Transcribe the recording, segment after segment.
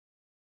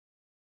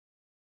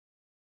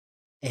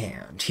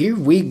And here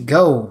we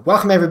go.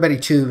 Welcome everybody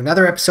to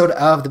another episode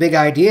of The Big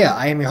Idea.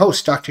 I am your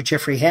host, Dr.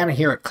 Jeffrey Hanna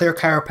here at Clear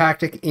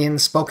Chiropractic in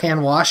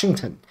Spokane,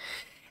 Washington.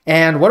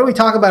 And what do we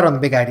talk about on The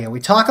Big Idea? We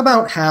talk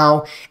about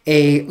how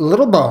a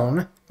little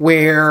bone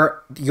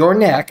where your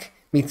neck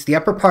meets the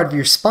upper part of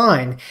your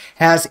spine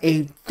has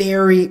a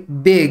very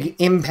big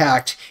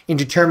impact in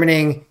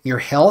determining your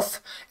health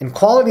and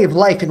quality of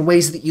life in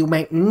ways that you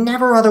might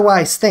never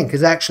otherwise think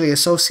is actually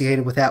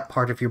associated with that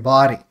part of your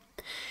body.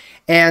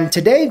 And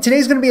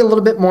today's going to be a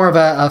little bit more of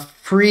a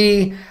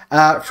free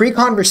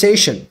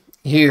conversation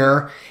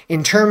here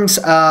in terms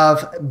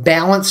of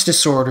balance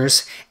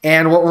disorders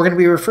and what we're going to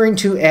be referring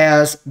to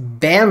as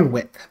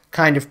bandwidth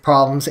kind of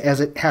problems as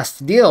it has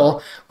to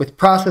deal with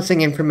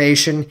processing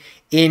information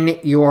in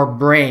your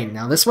brain.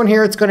 Now this one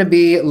here, it's going to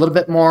be a little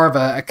bit more of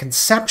a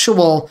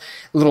conceptual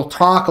little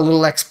talk, a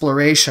little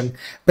exploration,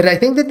 but I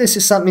think that this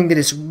is something that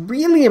is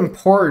really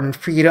important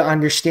for you to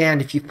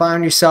understand if you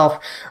find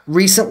yourself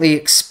recently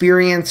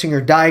experiencing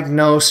or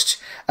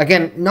diagnosed,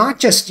 again, not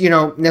just,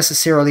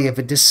 necessarily of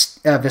a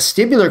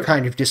vestibular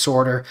kind of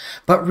disorder,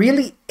 but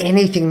really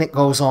anything that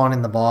goes on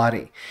in the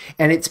body.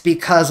 And it's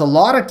because a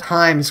lot of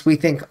times we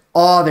think,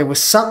 oh, there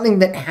was something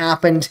that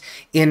happened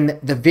in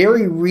the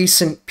very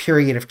recent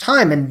period of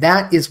time, and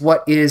that is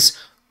what is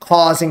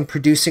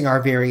producing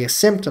our various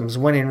symptoms,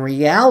 when in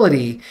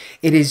reality,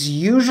 it is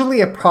usually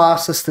a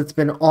process that's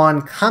been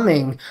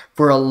oncoming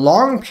for a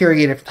long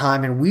period of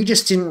time, and we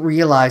just didn't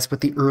realize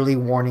what the early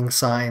warning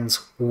signs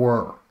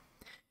were.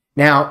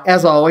 Now,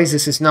 as always,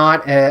 this is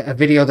not a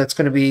video that's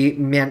going to be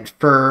meant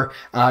for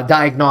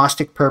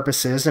diagnostic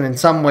purposes. And in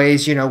some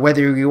ways,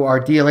 whether you are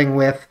dealing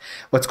with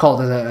what's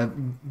called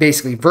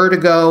basically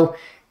vertigo,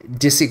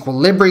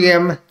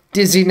 disequilibrium,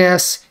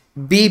 dizziness,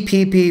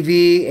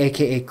 BPPV,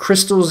 aka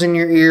crystals in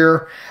your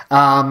ear,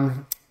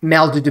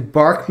 mal de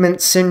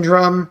debarquement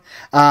syndrome,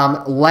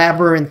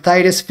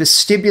 labyrinthitis,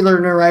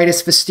 vestibular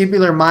neuritis,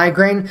 vestibular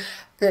migraine,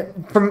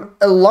 from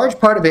a large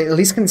part of it, at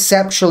least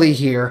conceptually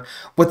here,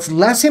 what's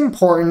less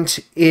important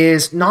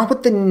is not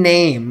what the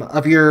name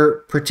of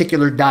your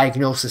particular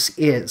diagnosis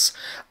is,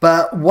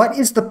 but what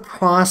is the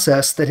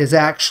process that has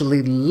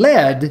actually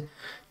led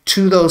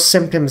to those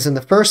symptoms in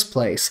the first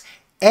place?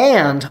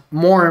 And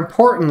more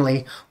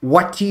importantly,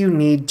 what do you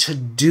need to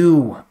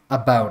do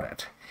about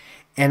it?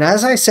 And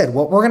as I said,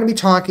 what we're going to be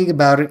talking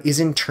about it is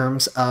in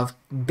terms of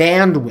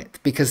bandwidth,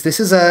 because this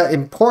is an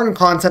important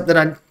concept that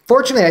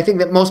unfortunately I think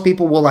that most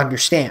people will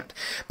understand,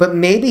 but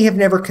maybe have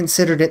never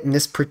considered it in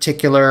this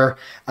particular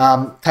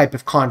type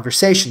of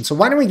conversation. So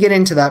why don't we get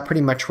into that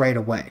pretty much right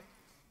away?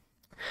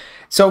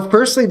 So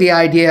firstly, the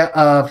idea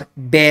of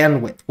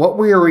bandwidth. What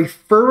we are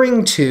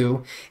referring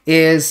to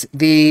is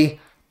the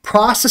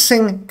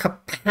processing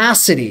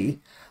capacity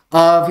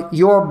of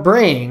your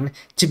brain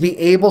to be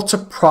able to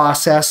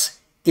process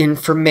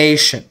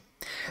information.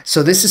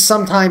 So this is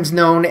sometimes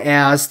known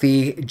as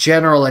the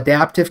general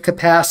adaptive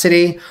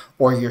capacity,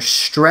 or your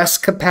stress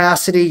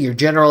capacity, your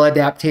general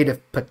adaptive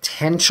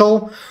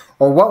potential,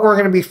 or what we're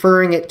going to be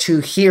referring it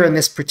to here in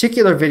this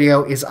particular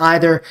video is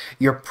either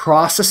your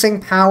processing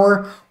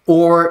power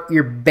or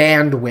your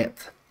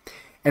bandwidth.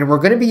 And we're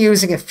going to be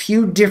using a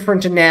few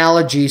different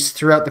analogies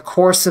throughout the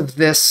course of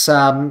this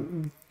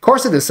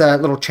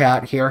little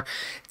chat here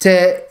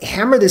to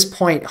hammer this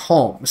point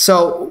home.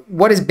 So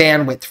what is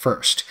bandwidth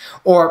first,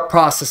 or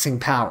processing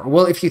power?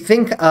 Well, if you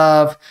think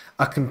of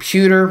a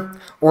computer,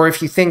 or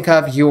if you think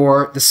of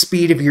the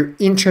speed of your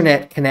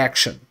internet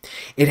connection,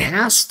 it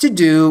has to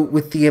do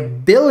with the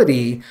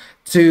ability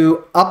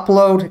to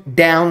upload,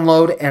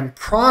 download, and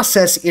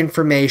process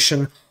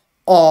information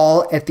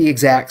all at the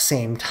exact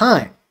same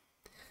time.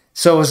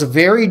 So as a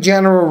very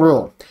general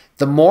rule,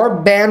 the more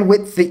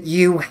bandwidth that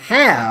you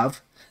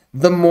have,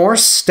 the more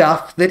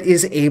stuff that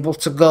is able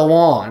to go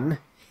on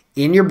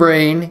in your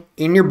brain,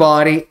 in your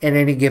body at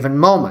any given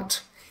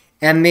moment.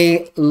 And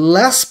the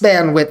less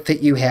bandwidth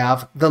that you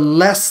have, the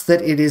less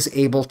that it is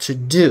able to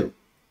do.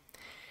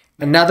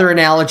 Another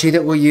analogy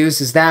that we'll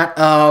use is that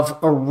of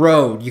a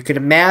road. You could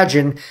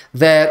imagine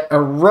that a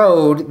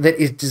road that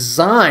is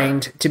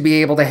designed to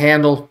be able to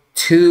handle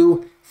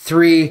 2,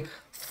 3,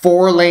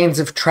 4 lanes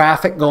of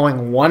traffic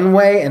going one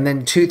way, and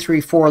then 2,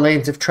 3, 4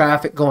 lanes of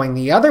traffic going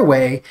the other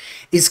way,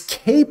 is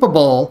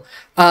capable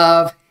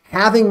of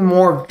having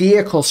more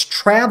vehicles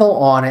travel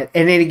on it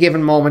at any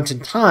given moment in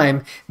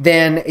time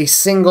than a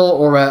single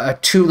or a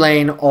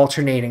 2-lane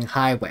alternating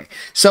highway.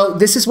 So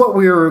this is what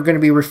we were going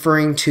to be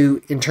referring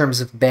to in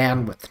terms of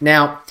bandwidth.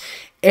 Now,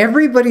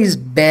 everybody's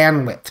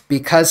bandwidth,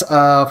 because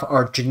of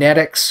our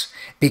genetics,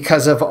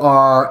 because of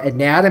our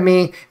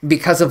anatomy,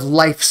 because of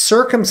life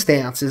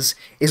circumstances,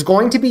 is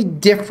going to be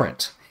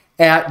different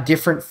at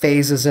different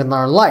phases in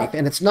our life.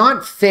 And it's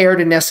not fair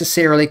to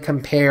necessarily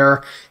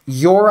compare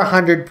your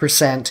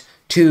 100%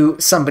 to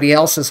somebody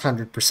else's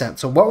 100%.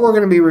 So what we're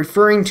going to be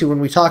referring to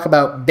when we talk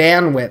about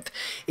bandwidth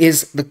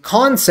is the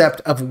concept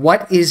of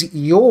what is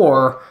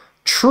your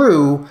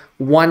true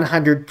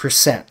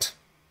 100%.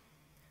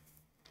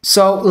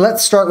 So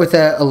let's start with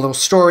a little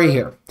story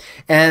here.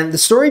 And the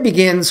story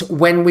begins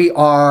when we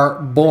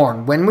are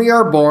born. When we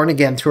are born,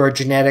 again, through our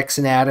genetics,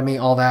 anatomy,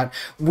 all that,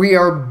 we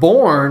are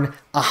born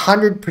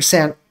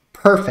 100%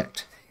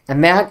 perfect.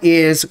 And that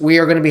is, we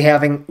are going to be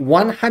having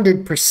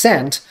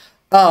 100%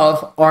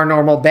 of our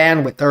normal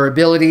bandwidth, our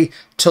ability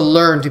to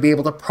learn, to be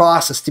able to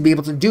process, to be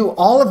able to do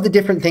all of the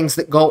different things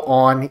that go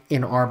on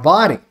in our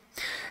body.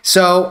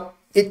 So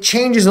it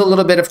changes a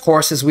little bit, of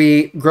course, as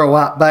we grow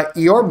up, but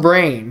your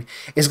brain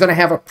is going to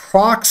have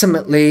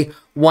approximately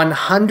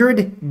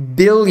 100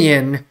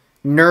 billion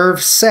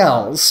nerve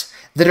cells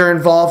that are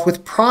involved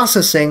with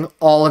processing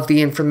all of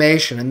the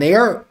information. And they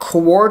are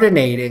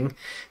coordinating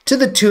to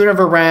the tune of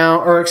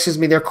around, or excuse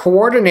me, they're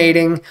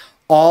coordinating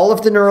all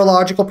of the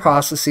neurological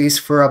processes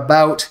for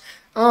about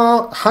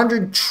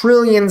 100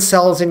 trillion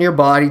cells in your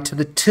body to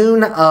the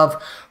tune of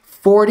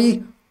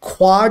 40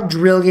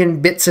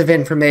 quadrillion bits of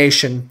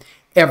information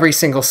every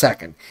single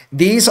second.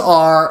 These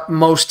are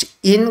most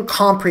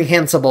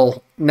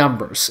incomprehensible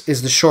numbers,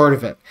 is the short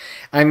of it.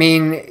 I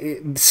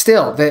mean,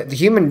 still, the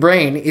human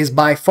brain is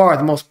by far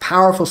the most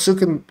powerful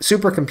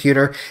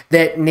supercomputer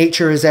that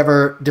nature has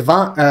ever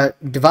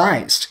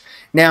devised.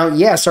 Now,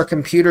 yes, our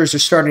computers are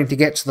starting to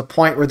get to the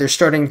point where they're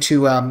starting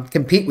to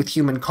compete with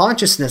human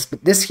consciousness,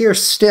 but this here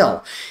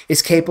still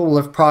is capable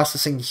of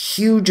processing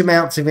huge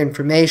amounts of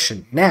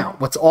information. Now,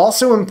 what's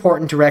also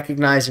important to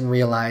recognize and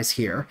realize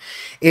here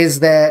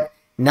is that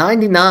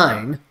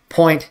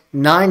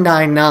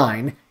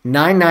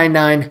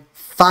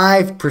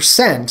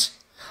 99.9999995%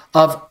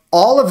 of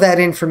all of that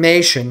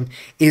information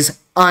is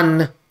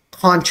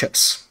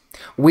unconscious.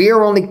 We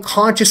are only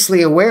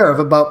consciously aware of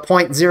about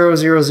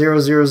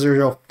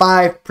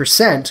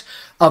 0.0000005%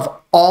 of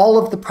all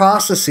of the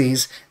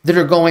processes that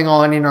are going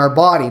on in our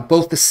body,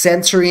 both the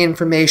sensory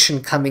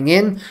information coming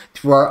in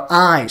through our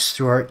eyes,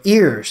 through our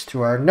ears,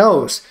 through our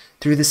nose,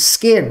 through the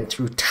skin,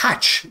 through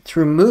touch,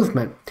 through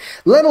movement,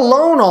 let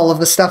alone all of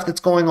the stuff that's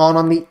going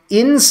on the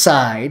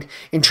inside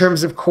in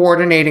terms of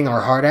coordinating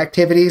our heart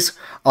activities,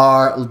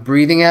 our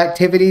breathing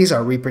activities,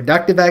 our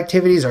reproductive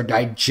activities, our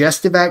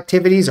digestive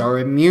activities, our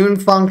immune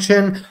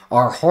function,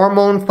 our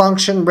hormone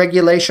function,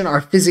 regulation,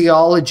 our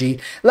physiology,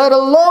 let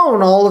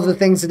alone all of the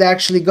things that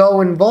actually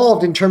go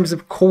involved in terms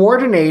of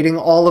coordinating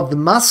all of the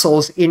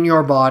muscles in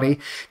your body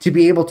to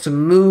be able to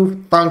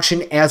move,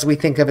 function as we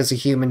think of as a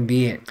human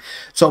being.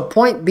 So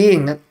point being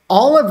that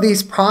all of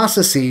these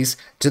processes,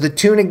 to the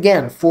tune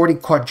again, 40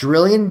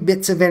 quadrillion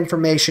bits of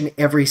information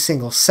every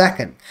single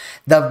second,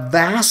 the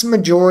vast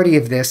majority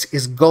of this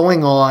is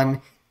going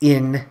on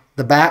in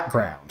the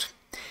background.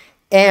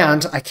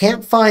 And I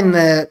can't find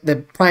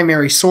the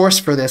primary source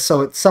for this,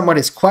 so it somewhat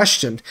is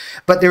questioned,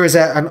 but there is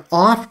an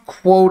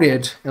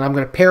oft-quoted, and I'm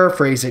going to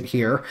paraphrase it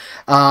here,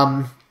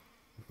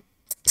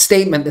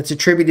 statement that's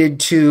attributed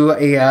to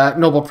a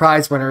Nobel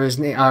Prize winner,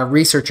 a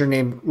researcher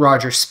named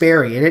Roger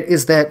Sperry, and it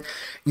is that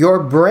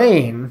your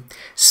brain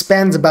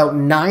spends about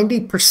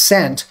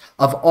 90%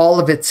 of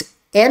all of its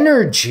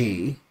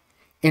energy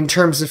in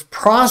terms of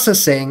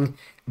processing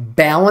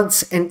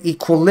balance and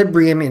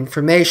equilibrium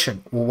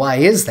information. Well, why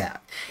is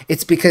that?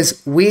 It's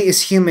because we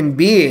as human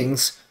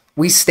beings,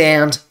 we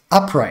stand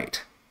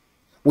upright.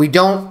 We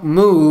don't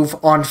move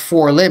on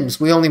 4 limbs.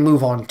 We only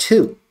move on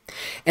 2.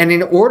 And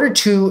in order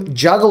to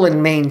juggle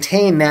and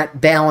maintain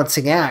that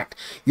balancing act,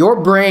 your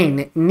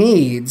brain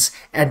needs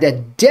a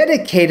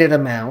dedicated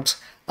amount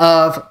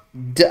of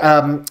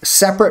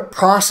separate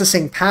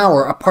processing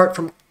power apart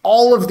from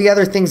all of the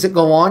other things that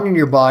go on in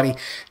your body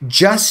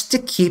just to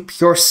keep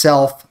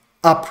yourself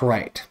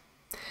upright.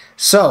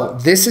 So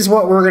this is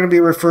what we're going to be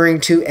referring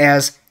to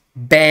as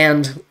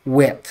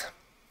bandwidth.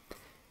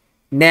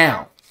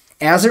 Now,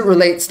 as it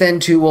relates then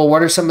to, well,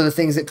 what are some of the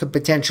things that could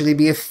potentially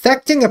be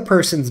affecting a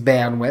person's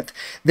bandwidth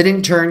that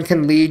in turn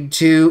can lead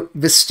to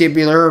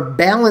vestibular or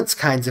balance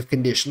kinds of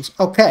conditions?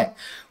 Okay,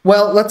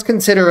 well, let's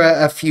consider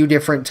a few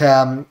different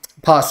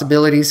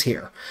possibilities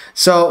here.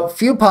 So,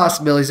 few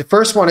possibilities. The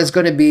first one is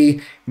going to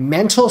be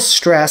mental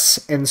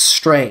stress and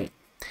strain.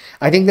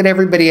 I think that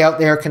everybody out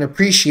there can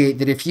appreciate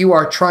that if you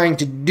are trying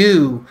to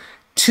do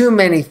too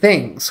many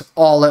things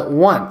all at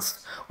once,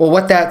 well,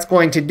 what that's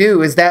going to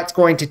do is that's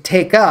going to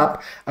take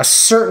up a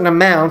certain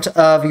amount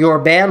of your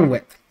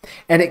bandwidth.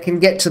 And it can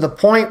get to the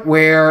point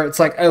where it's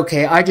like,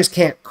 okay, I just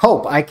can't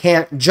cope. I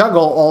can't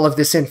juggle all of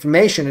this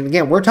information. And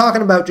again, we're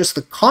talking about just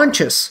the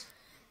conscious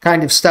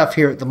kind of stuff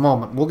here at the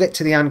moment. We'll get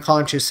to the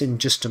unconscious in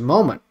just a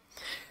moment.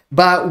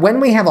 But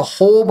when we have a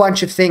whole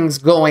bunch of things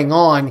going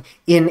on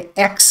in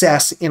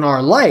excess in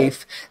our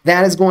life,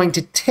 that is going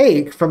to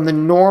take from the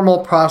normal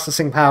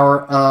processing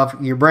power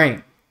of your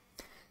brain.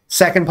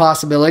 Second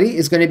possibility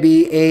is going to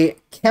be a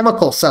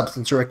chemical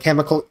substance or a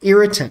chemical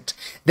irritant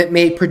that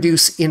may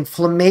produce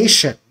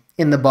inflammation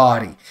in the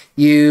body.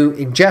 You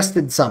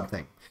ingested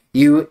something.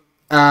 You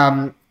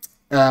inhaled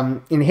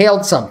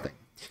something.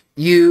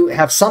 you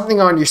have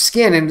something on your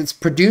skin and it's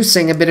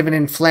producing a bit of an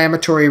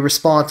inflammatory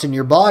response in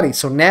your body.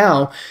 So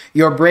now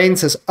your brain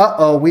says,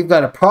 uh-oh, we've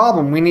got a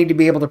problem. We need to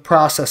be able to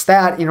process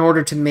that in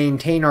order to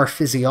maintain our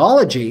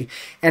physiology.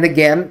 And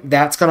again,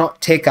 that's going to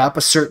take up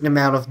a certain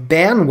amount of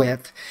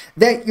bandwidth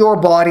that your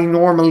body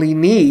normally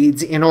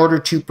needs in order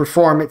to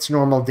perform its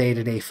normal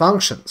day-to-day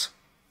functions.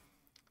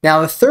 Now,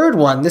 the third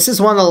one, this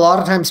is one that a lot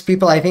of times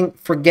people, I think,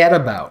 forget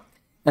about.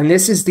 And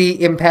this is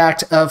the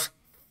impact of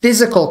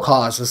physical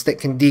causes that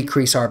can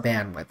decrease our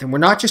bandwidth. And we're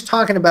not just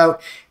talking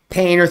about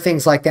pain or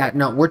things like that.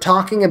 No, we're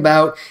talking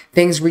about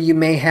things where you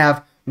may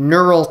have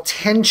neural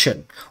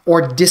tension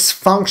or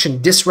dysfunction,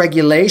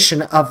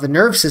 dysregulation of the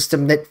nerve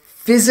system that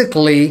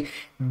physically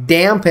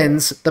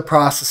dampens the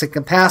processing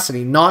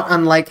capacity, not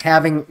unlike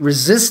having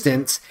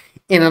resistance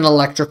in an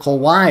electrical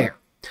wire.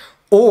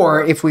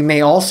 Or if we may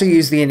also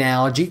use the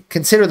analogy,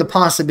 consider the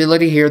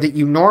possibility here that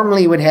you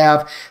normally would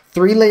have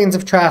 3 lanes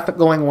of traffic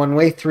going one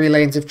way, 3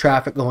 lanes of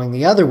traffic going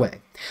the other way.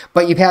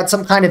 But you've had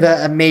some kind of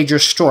a major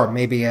storm,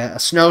 maybe a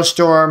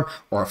snowstorm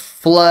or a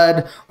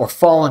flood or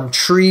fallen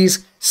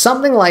trees,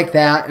 something like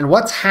that. And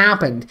what's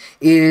happened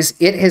is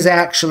it has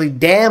actually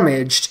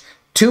damaged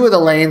 2 of the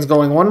lanes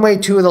going one way,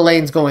 2 of the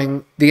lanes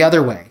going the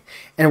other way.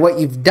 And what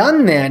you've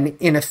done then,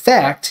 in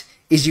effect,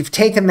 is you've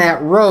taken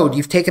that road,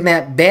 you've taken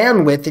that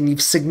bandwidth, and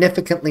you've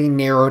significantly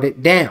narrowed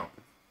it down.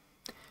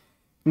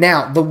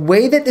 Now, the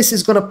way that this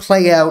is going to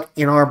play out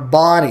in our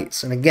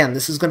bodies, and again,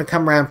 this is going to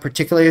come around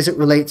particularly as it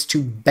relates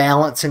to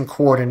balance and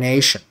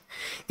coordination,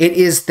 it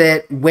is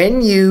that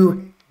when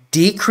you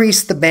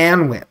decrease the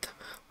bandwidth,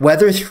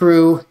 whether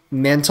through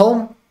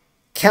mental,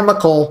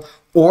 chemical,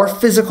 or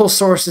physical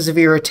sources of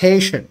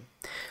irritation,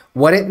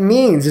 what it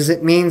means is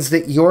it means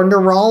that your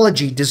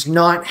neurology does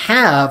not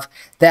have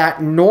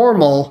that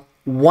normal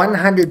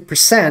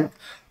 100%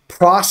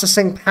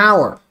 processing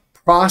power,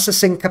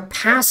 processing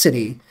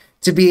capacity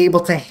to be able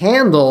to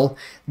handle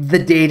the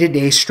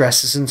day-to-day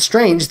stresses and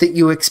strains that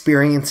you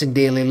experience in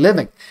daily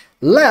living,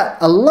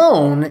 let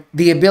alone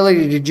the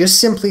ability to just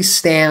simply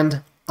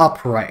stand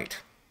upright.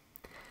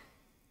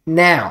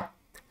 Now,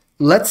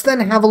 let's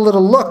then have a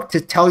little look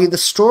to tell you the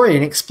story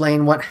and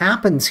explain what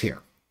happens here.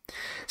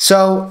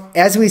 So,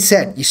 as we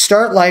said, you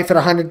start life at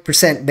 100%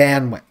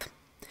 bandwidth.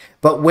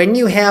 But when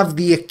you have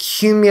the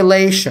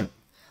accumulation,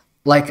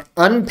 like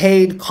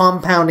unpaid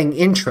compounding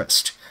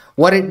interest,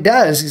 what it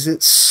does is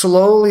it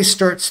slowly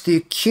starts to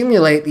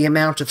accumulate the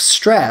amount of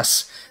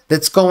stress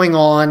that's going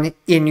on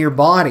in your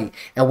body.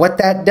 And what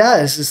that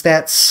does is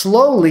that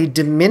slowly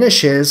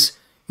diminishes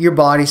your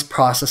body's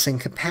processing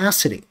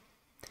capacity.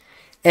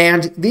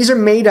 And these are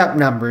made up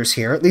numbers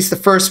here, at least the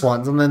first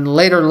ones. And then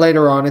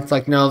later on, it's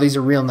like, no, these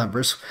are real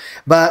numbers.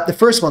 But the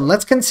first one,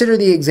 let's consider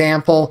the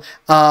example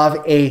of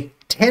a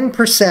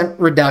 10%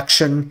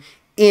 reduction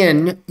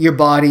in your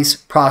body's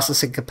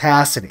processing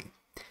capacity.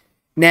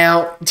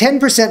 Now,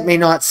 10% may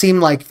not seem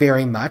like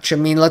very much. I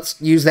mean,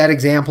 let's use that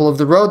example of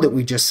the road that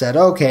we just said.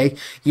 Okay,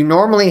 you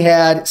normally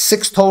had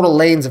 6 total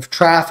lanes of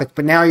traffic,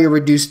 but now you're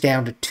reduced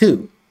down to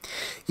 2.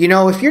 You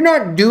know, if you're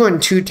not doing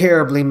too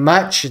terribly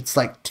much, it's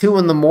like 2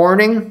 in the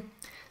morning,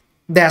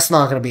 that's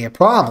not going to be a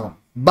problem.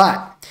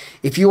 But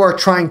if you are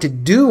trying to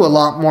do a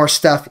lot more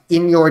stuff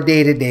in your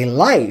day-to-day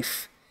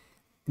life,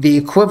 the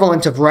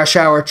equivalent of rush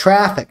hour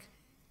traffic,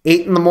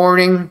 8 in the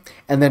morning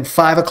and then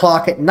 5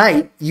 o'clock at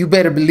night, you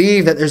better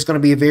believe that there's going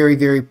to be a very,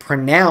 very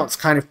pronounced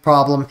kind of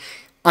problem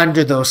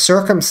under those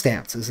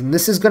circumstances. And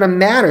this is going to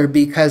matter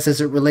because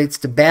as it relates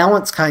to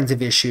balance kinds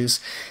of issues,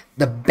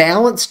 the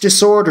balance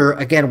disorder,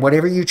 again,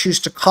 whatever you choose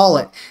to call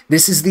it,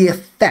 this is the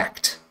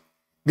effect.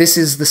 This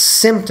is the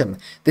symptom.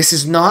 This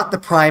is not the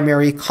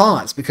primary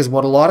cause, because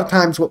what a lot of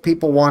times what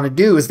people want to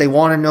do is they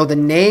want to know the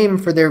name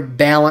for their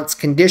balance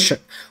condition.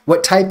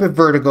 What type of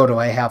vertigo do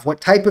I have?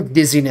 What type of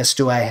dizziness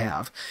do I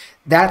have?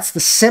 That's the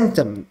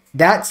symptom.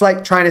 That's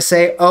like trying to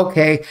say,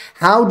 okay,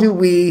 how do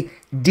we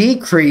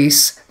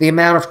decrease the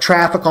amount of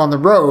traffic on the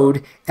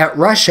road at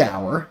rush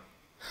hour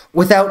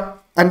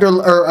without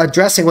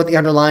addressing what the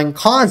underlying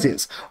cause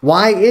is?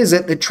 Why is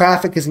it that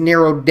traffic is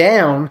narrowed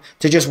down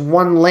to just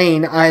 1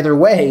 lane either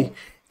way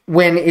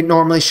when it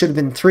normally should have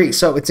been 3?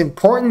 So it's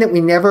important that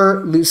we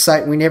never lose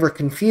sight, we never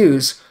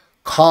confuse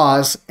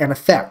cause and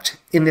effect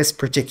in this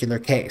particular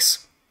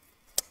case.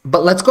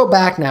 But let's go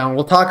back now and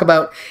we'll talk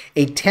about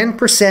a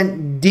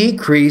 10%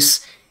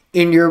 decrease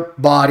in your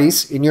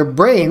body's, in your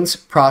brain's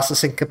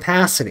processing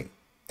capacity.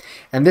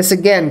 And this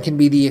again can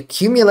be the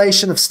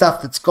accumulation of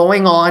stuff that's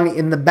going on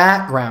in the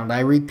background. I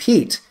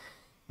repeat,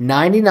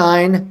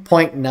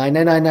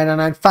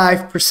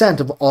 99.99995%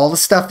 of all the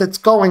stuff that's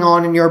going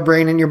on in your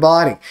brain and your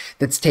body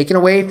that's taken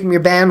away from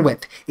your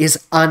bandwidth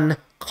is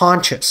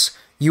unconscious.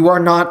 You are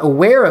not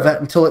aware of it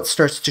until it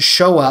starts to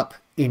show up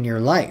in your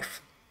life.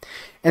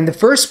 And the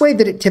first way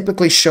that it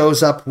typically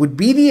shows up would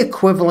be the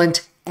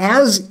equivalent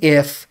as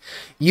if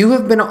you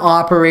have been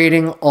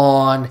operating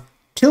on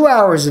 2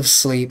 hours of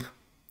sleep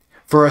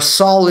for a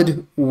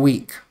solid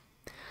week.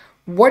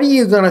 What are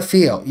you going to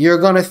feel? You're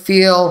going to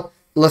feel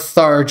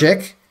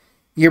lethargic.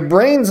 Your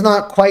brain's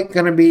not quite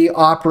going to be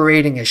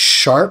operating as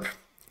sharp.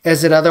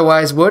 as it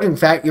otherwise would. In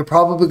fact, you're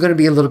probably going to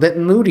be a little bit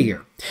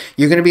moodier.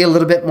 You're going to be a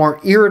little bit more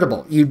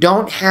irritable. You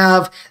don't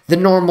have the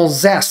normal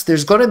zest.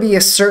 There's going to be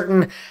a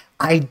certain,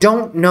 I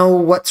don't know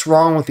what's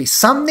wrong with me.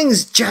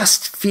 Something's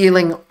just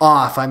feeling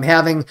off. I'm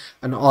having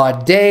an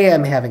odd day.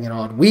 I'm having an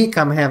odd week.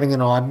 I'm having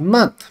an odd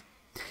month.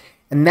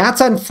 And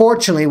that's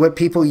unfortunately what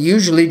people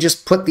usually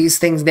just put these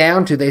things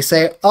down to. They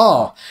say,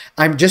 oh,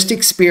 I'm just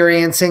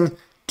experiencing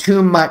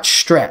too much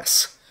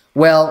stress.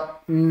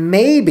 Well,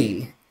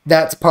 maybe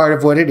that's part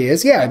of what it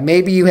is. Yeah,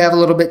 maybe you have a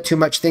little bit too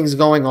much things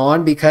going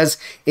on because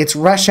it's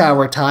rush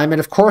hour time, and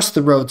of course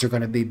the roads are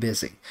going to be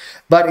busy.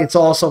 But it's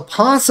also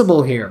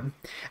possible here,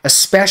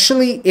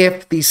 especially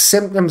if these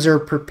symptoms are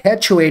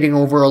perpetuating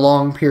over a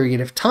long period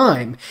of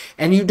time,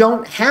 and you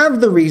don't have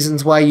the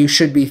reasons why you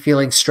should be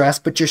feeling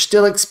stressed, but you're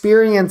still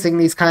experiencing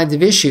these kinds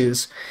of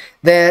issues,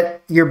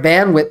 that your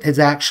bandwidth has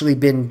actually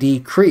been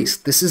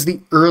decreased. This is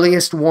the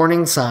earliest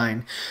warning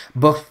sign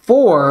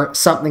before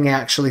something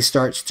actually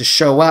starts to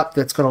show up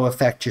that's going to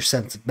affect your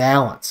sense of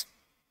balance.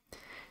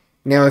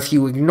 Now, if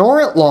you ignore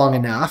it long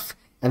enough,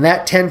 and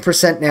that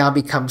 10% now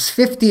becomes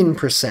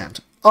 15%,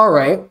 all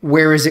right,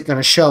 where is it going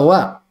to show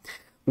up?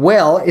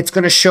 Well, it's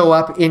going to show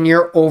up in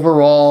your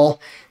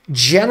overall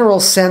general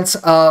sense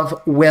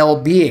of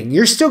well-being.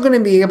 You're still going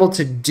to be able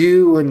to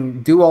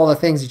do all the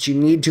things that you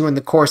need to in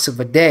the course of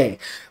a day,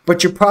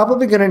 but you're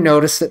probably going to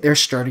notice that they're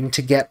starting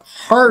to get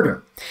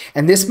harder.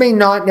 And this may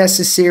not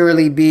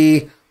necessarily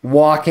be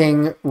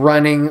walking,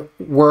 running,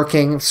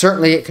 working.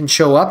 Certainly it can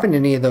show up in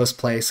any of those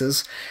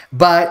places,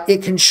 but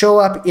it can show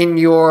up in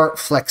your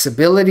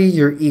flexibility,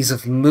 your ease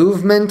of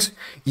movement,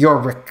 your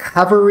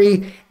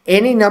recovery,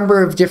 any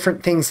number of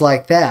different things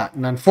like that.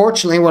 And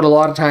unfortunately, what a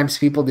lot of times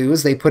people do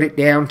is they put it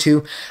down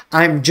to,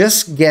 I'm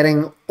just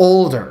getting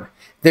older.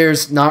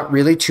 There's not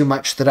really too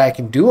much that I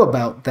can do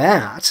about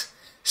that.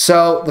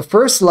 So the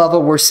first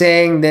level, we're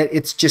saying that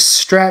it's just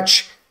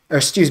stress.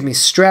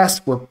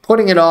 We're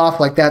putting it off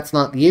like that's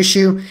not the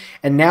issue.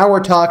 And now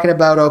we're talking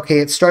about, okay,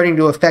 it's starting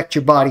to affect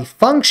your body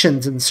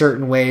functions in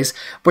certain ways,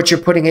 but you're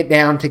putting it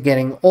down to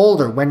getting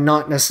older when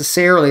not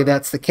necessarily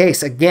that's the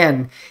case.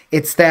 Again,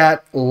 it's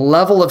that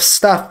level of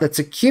stuff that's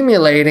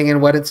accumulating,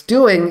 and what it's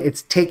doing,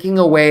 it's taking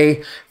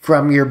away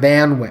from your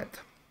bandwidth.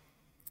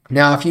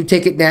 Now, if you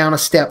take it down a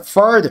step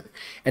farther,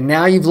 and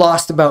now you've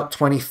lost about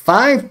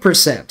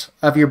 25%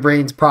 of your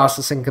brain's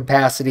processing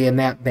capacity in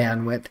that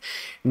bandwidth,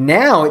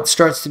 now it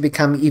starts to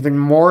become even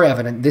more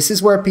evident. This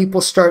is where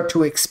people start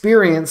to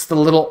experience the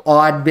little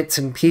odd bits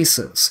and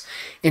pieces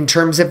in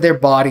terms of their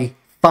body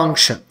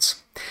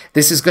functions.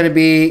 This is going to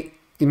be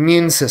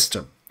immune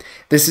system.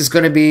 This is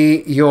going to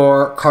be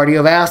your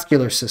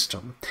cardiovascular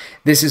system.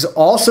 This is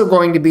also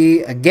going to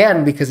be,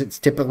 again, because it's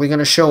typically going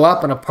to show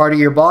up in a part of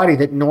your body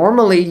that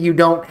normally you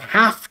don't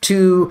have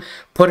to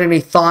put any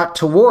thought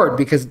toward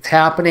because it's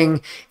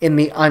happening in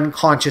the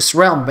unconscious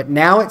realm. But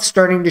now it's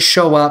starting to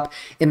show up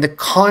in the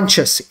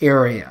conscious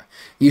area.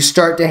 You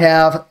start to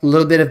have a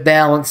little bit of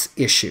balance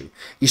issue.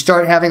 You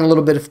start having a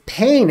little bit of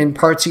pain in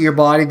parts of your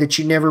body that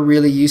you never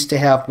really used to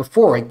have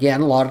before.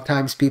 Again, a lot of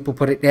times people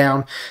put it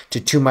down to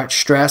too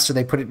much stress, or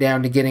they put it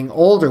down to getting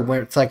older,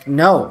 where it's like,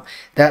 no,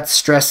 that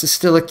stress is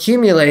still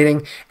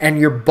accumulating, and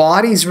your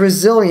body's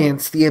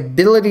resilience, the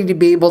ability to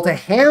be able to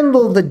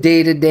handle the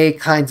day-to-day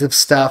kinds of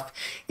stuff,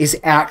 is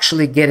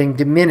actually getting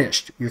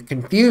diminished. You're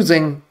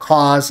confusing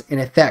cause and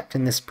effect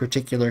in this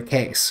particular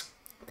case.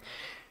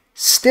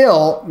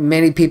 Still,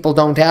 many people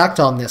don't act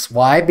on this.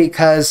 Why?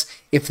 Because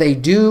if they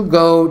do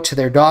go to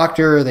their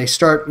doctor, or they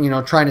start,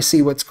 trying to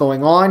see what's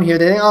going on here,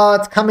 they think, oh,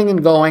 it's coming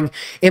and going.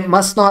 It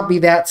must not be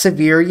that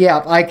severe.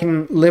 Yeah, I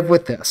can live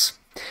with this.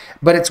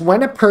 But it's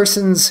when a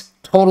person's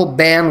total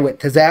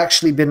bandwidth has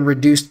actually been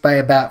reduced by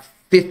about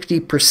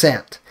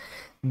 50%.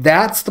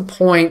 That's the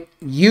point,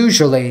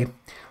 usually,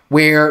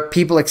 where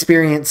people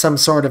experience some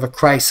sort of a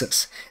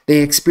crisis.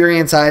 They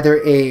experience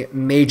either a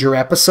major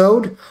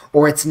episode,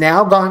 or it's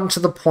now gotten to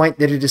the point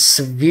that it is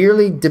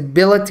severely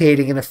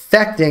debilitating and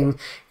affecting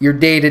your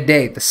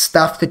day-to-day, the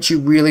stuff that you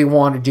really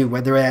want to do,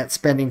 whether that's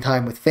spending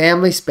time with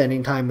family,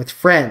 spending time with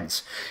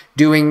friends,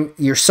 doing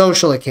your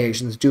social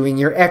occasions, doing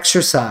your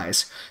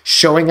exercise,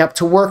 showing up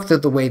to work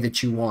the way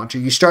that you want, or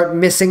you start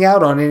missing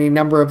out on any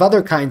number of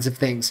other kinds of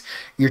things,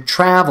 your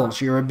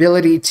travels, your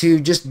ability to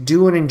just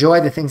do and enjoy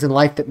the things in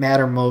life that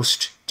matter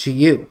most to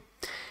you.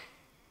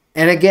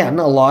 And again,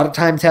 a lot of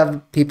times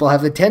people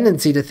have the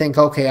tendency to think,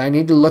 okay, I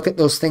need to look at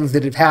those things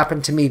that have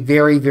happened to me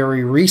very,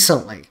 very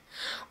recently,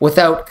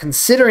 without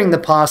considering the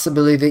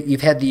possibility that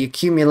you've had the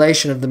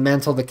accumulation of the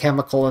mental, the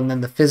chemical, and then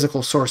the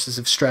physical sources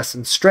of stress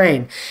and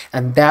strain.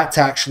 And that's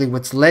actually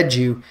what's led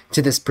you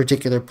to this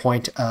particular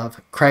point of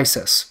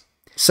crisis.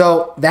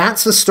 So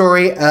that's the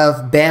story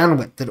of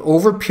bandwidth, that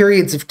over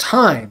periods of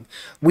time,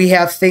 we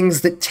have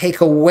things that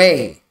take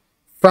away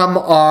from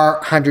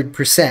our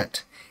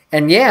 100%.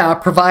 And yeah,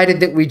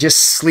 provided that we just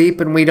sleep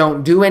and we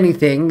don't do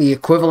anything, the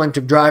equivalent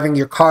of driving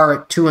your car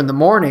at 2 in the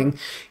morning,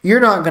 you're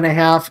not going to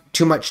have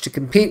too much to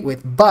compete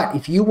with. But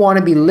if you want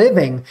to be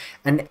living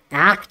an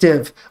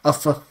active, a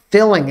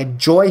fulfilling, a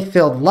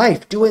joy-filled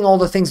life, doing all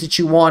the things that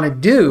you want to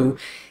do,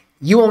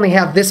 you only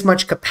have this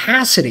much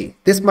capacity,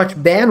 this much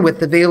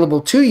bandwidth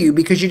available to you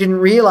because you didn't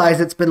realize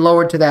it's been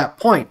lowered to that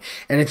point.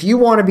 And if you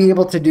want to be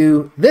able to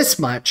do this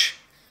much,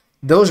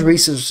 those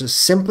resources,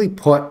 simply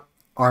put,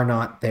 are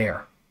not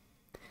there.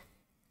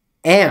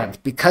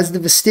 And because the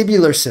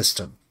vestibular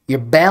system, your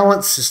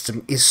balance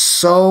system, is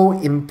so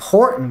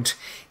important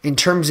in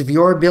terms of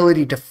your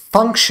ability to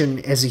function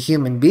as a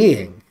human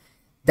being,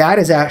 that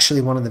is actually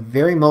one of the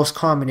very most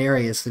common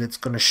areas that it's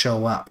going to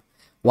show up.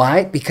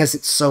 Why? Because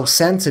it's so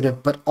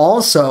sensitive, but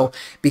also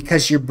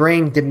because your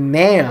brain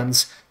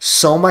demands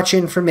so much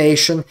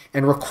information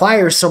and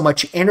requires so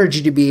much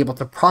energy to be able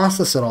to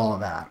process it, all of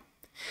that.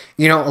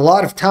 You know, a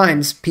lot of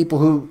times people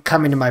who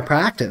come into my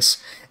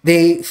practice,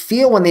 they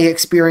feel when they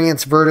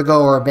experience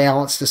vertigo or a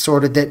balance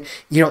disorder that,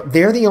 you know,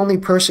 they're the only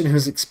person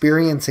who's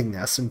experiencing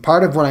this. And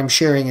part of what I'm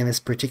sharing in this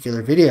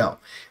particular video,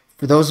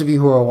 for those of you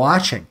who are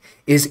watching,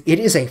 is it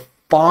is a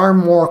far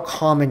more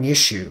common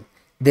issue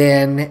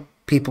than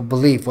people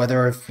believe,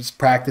 whether it's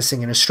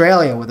practicing in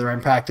Australia, whether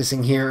I'm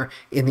practicing here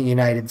in the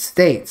United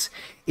States.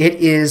 It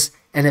is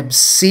an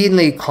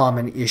obscenely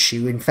common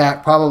issue. In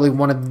fact, probably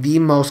one of the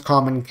most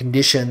common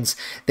conditions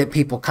that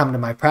people come to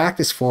my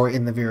practice for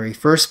in the very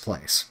first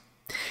place.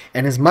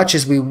 And as much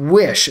as I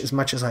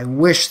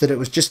wish that it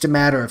was just a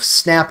matter of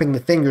snapping the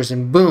fingers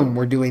and boom,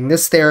 we're doing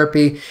this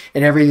therapy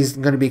and everything's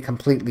going to be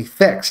completely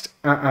fixed.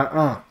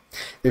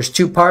 There's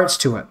two parts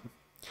to it.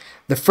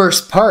 The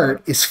first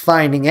part is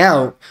finding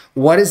out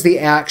what is the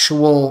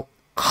actual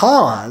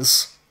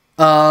cause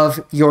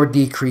of your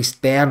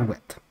decreased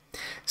bandwidth.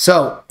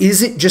 So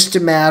is it just a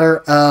matter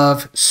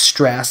of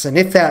stress? And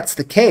if that's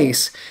the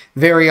case,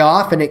 very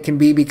often it can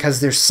be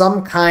because there's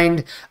some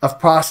kind of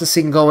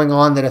processing going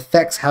on that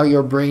affects how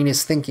your brain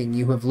is thinking.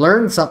 You have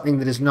learned something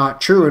that is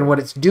not true, and what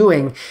it's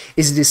doing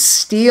is it is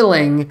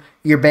stealing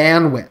your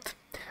bandwidth.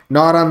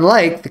 Not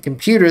unlike the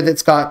computer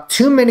that's got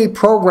too many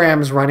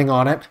programs running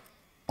on it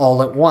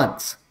all at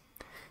once.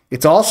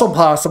 It's also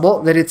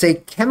possible that it's a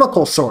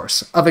chemical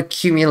source of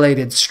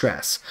accumulated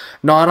stress,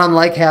 not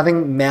unlike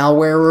having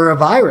malware or a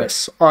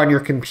virus on your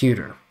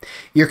computer.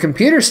 Your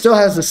computer still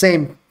has the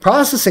same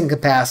processing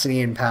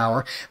capacity and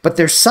power, but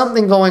there's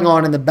something going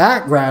on in the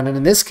background, and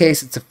in this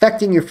case, it's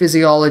affecting your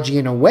physiology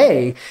in a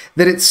way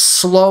that it's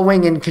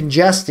slowing and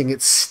congesting.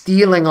 It's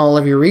stealing all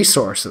of your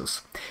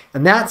resources,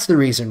 and that's the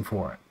reason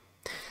for it.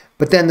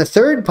 But then the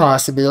third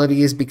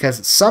possibility is because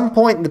at some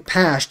point in the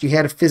past you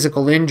had a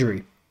physical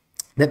injury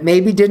that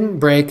maybe didn't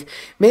break,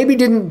 maybe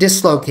didn't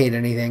dislocate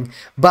anything,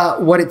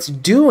 but what it's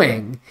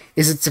doing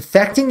is it's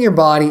affecting your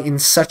body in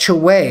such a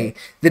way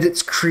that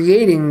it's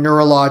creating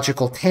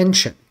neurological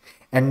tension.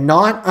 And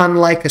not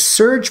unlike a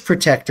surge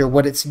protector,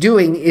 what it's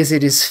doing is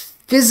it is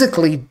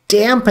physically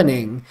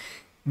dampening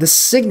the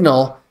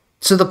signal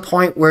to the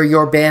point where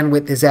your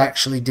bandwidth is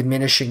actually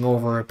diminishing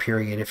over a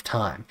period of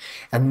time.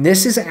 And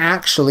this is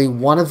actually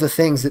one of the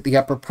things that the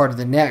upper part of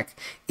the neck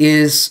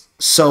is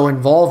so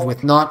involved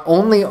with. Not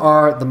only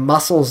are the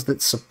muscles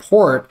that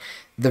support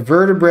the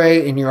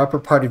vertebrae in your upper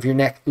part of your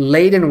neck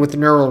laden with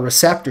neural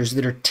receptors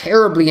that are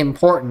terribly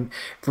important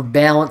for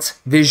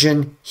balance,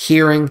 vision,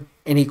 hearing,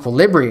 and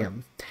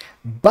equilibrium,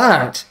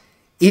 but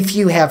if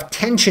you have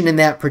tension in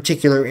that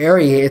particular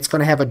area, it's going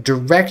to have a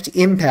direct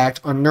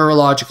impact on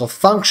neurological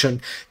function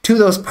to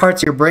those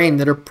parts of your brain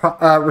that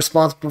are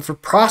responsible for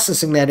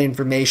processing that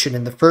information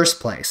in the first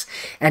place.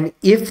 And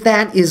if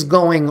that is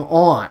going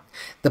on,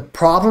 the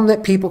problem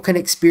that people can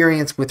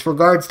experience with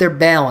regards to their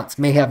balance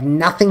may have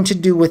nothing to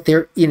do with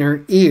their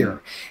inner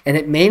ear. And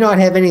it may not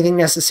have anything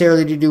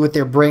necessarily to do with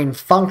their brain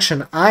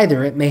function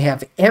either. It may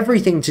have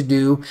everything to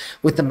do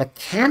with the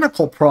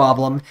mechanical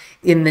problem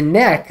in the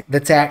neck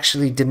that's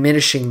actually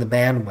diminishing the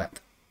bandwidth.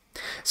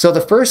 So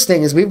the first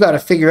thing is we've got to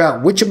figure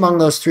out which among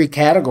those three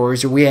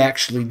categories are we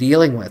actually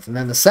dealing with. And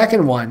then the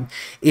second one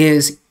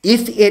is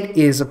if it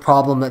is a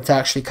problem that's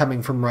actually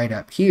coming from right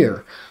up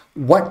here,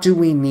 what do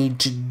we need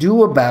to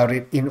do about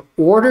it in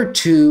order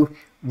to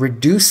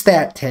reduce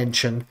that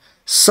tension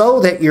so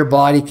that your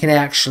body can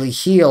actually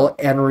heal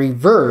and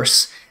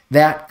reverse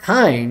that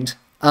kind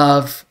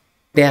of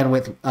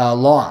bandwidth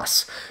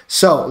loss?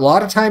 So a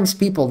lot of times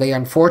people, they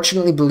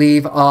unfortunately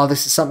believe, oh,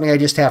 this is something I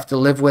just have to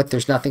live with.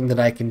 There's nothing that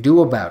I can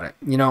do about it.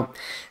 You know,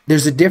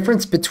 there's a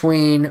difference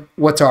between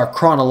what's our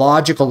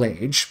chronological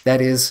age, that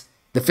is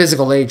the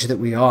physical age that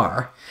we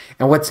are,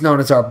 and what's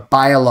known as our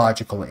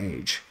biological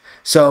age.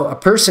 So a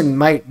person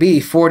might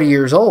be 40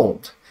 years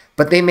old,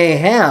 but they may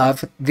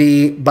have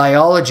the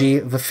biology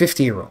of a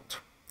 50-year-old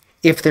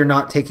if they're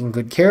not taking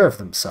good care of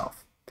themselves.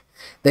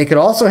 They could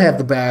also have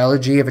the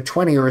biology of a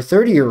 20 or a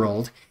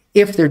 30-year-old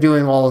if they're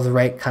doing all of the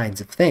right kinds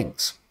of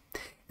things.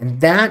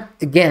 And that,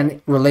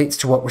 again, relates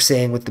to what we're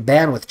saying with the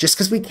bandwidth. Just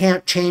because we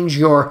can't change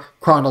your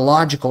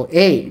chronological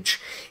age,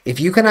 if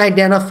you can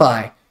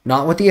identify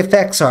not what the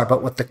effects are,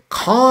 but what the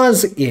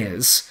cause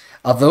is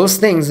of those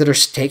things that are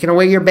taking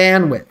away your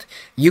bandwidth,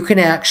 you can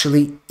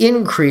actually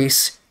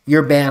increase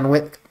your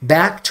bandwidth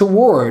back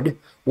toward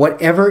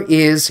whatever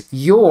is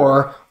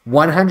your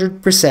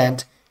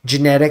 100%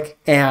 genetic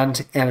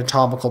and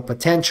anatomical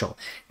potential.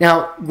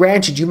 Now,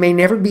 granted, you may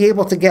never be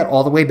able to get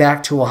all the way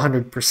back to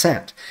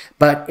 100%,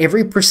 but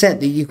every percent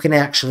that you can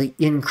actually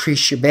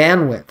increase your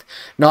bandwidth,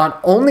 not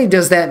only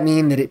does that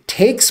mean that it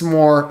takes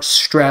more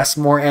stress,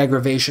 more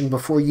aggravation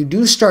before you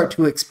do start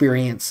to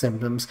experience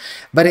symptoms,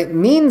 but it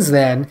means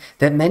then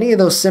that many of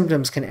those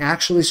symptoms can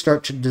actually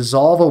start to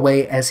dissolve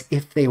away as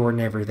if they were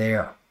never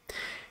there.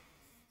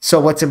 So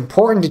what's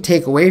important to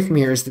take away from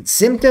here is that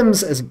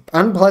symptoms, as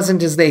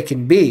unpleasant as they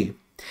can be,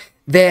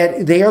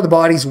 that they are the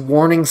body's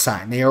warning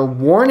sign. They are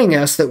warning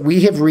us that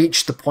we have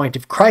reached the point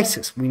of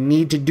crisis. We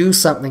need to do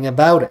something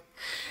about it.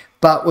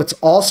 But what's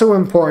also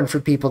important for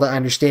people to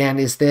understand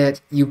is that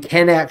you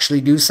can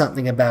actually do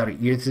something about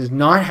it. It does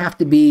not have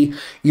to be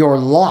your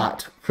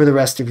lot for the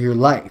rest of your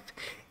life.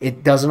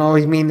 It doesn't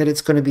always mean that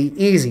it's going to be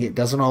easy. It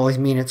doesn't always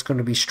mean it's going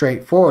to be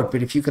straightforward.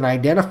 But if you can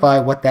identify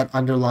what that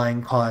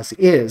underlying cause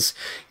is,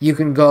 you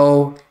can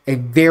go a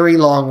very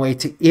long way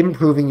to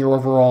improving your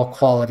overall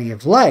quality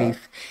of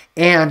life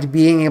and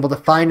being able to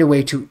find a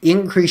way to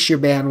increase your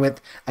bandwidth,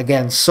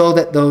 again, so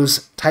that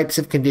those types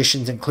of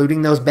conditions,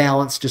 including those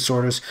balance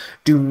disorders,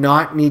 do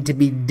not need to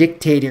be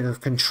dictating or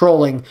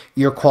controlling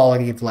your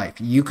quality of life.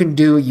 You can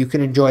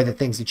enjoy the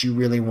things that you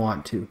really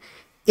want to,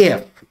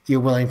 if you're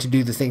willing to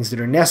do the things that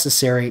are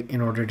necessary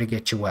in order to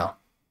get you well.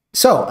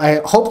 So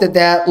I hope that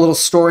that little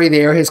story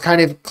there has kind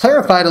of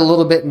clarified a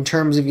little bit in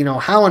terms of,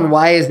 how and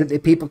why is it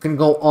that people can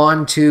go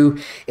on to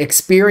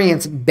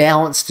experience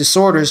balance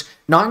disorders,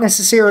 not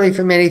necessarily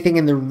from anything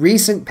in the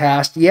recent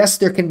past. Yes,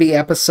 there can be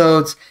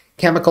episodes,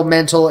 chemical,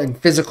 mental, and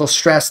physical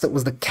stress that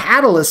was the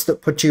catalyst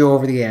that put you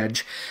over the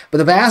edge. But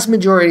the vast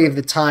majority of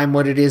the time,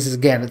 what it is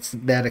again, it's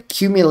that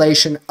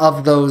accumulation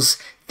of those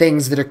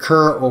things that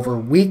occur over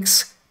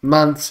weeks,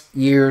 months,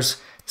 years,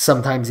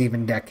 sometimes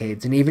even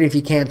decades. And even if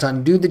you can't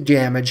undo the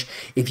damage,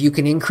 if you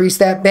can increase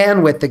that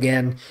bandwidth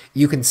again,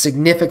 you can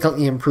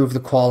significantly improve the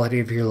quality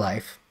of your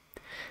life.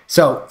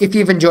 So if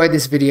you've enjoyed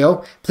this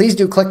video, please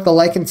do click the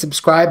like and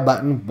subscribe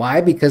button.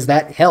 Why? Because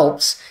that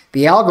helps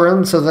the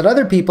algorithm so that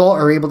other people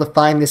are able to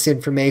find this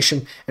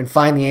information and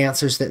find the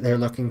answers that they're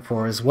looking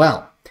for as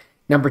well.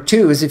 Number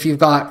two is if you've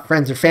got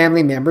friends or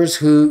family members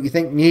who you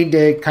think need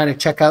to kind of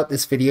check out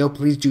this video,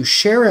 please do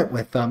share it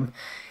with them.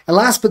 And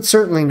last but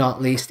certainly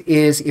not least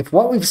is if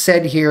what we've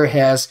said here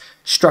has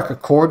struck a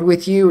chord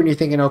with you and you're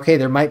thinking, okay,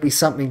 there might be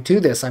something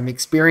to this. I'm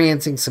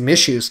experiencing some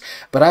issues,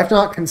 but I've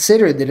not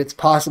considered that it's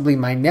possibly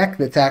my neck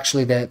that's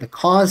actually the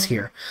cause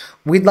here.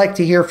 We'd like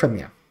to hear from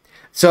you.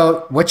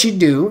 So what you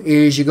do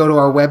is you go to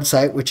our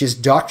website, which is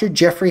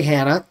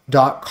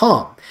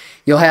drjeffreyhanna.com.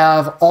 You'll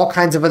have all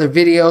kinds of other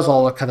videos,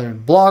 all the kind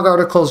of blog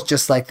articles,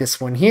 just like this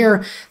one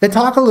here, that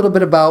talk a little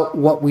bit about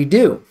what we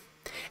do.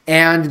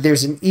 And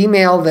there's an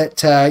email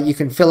that you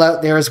can fill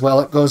out there as well.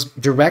 It goes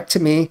direct to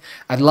me.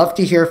 I'd love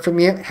to hear from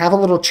you. Have a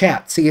little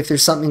chat. See if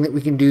there's something that we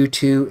can do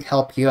to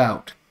help you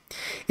out.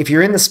 If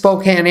you're in the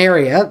Spokane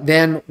area,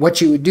 then what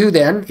you would do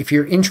then, if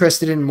you're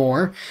interested in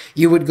more,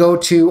 you would go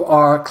to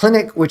our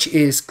clinic, which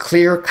is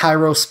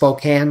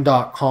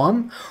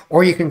clearchirospokane.com,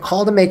 or you can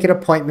call to make an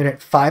appointment at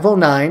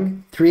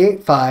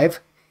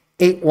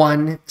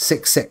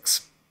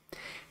 509-385-8166.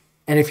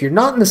 And if you're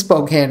not in the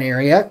Spokane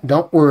area,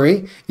 don't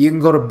worry. You can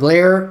go to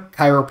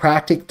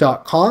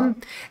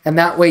blairchiropractic.com, and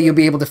that way you'll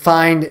be able to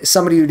find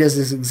somebody who does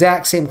this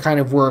exact same kind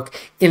of work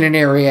in an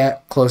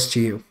area close to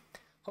you.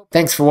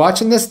 Thanks for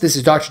watching this. This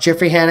is Dr.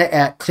 Jeffrey Hanna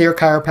at Clear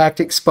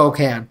Chiropractic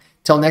Spokane.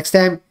 Till next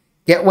time,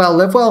 get well,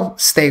 live well,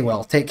 stay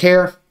well. Take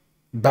care.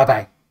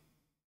 Bye-bye.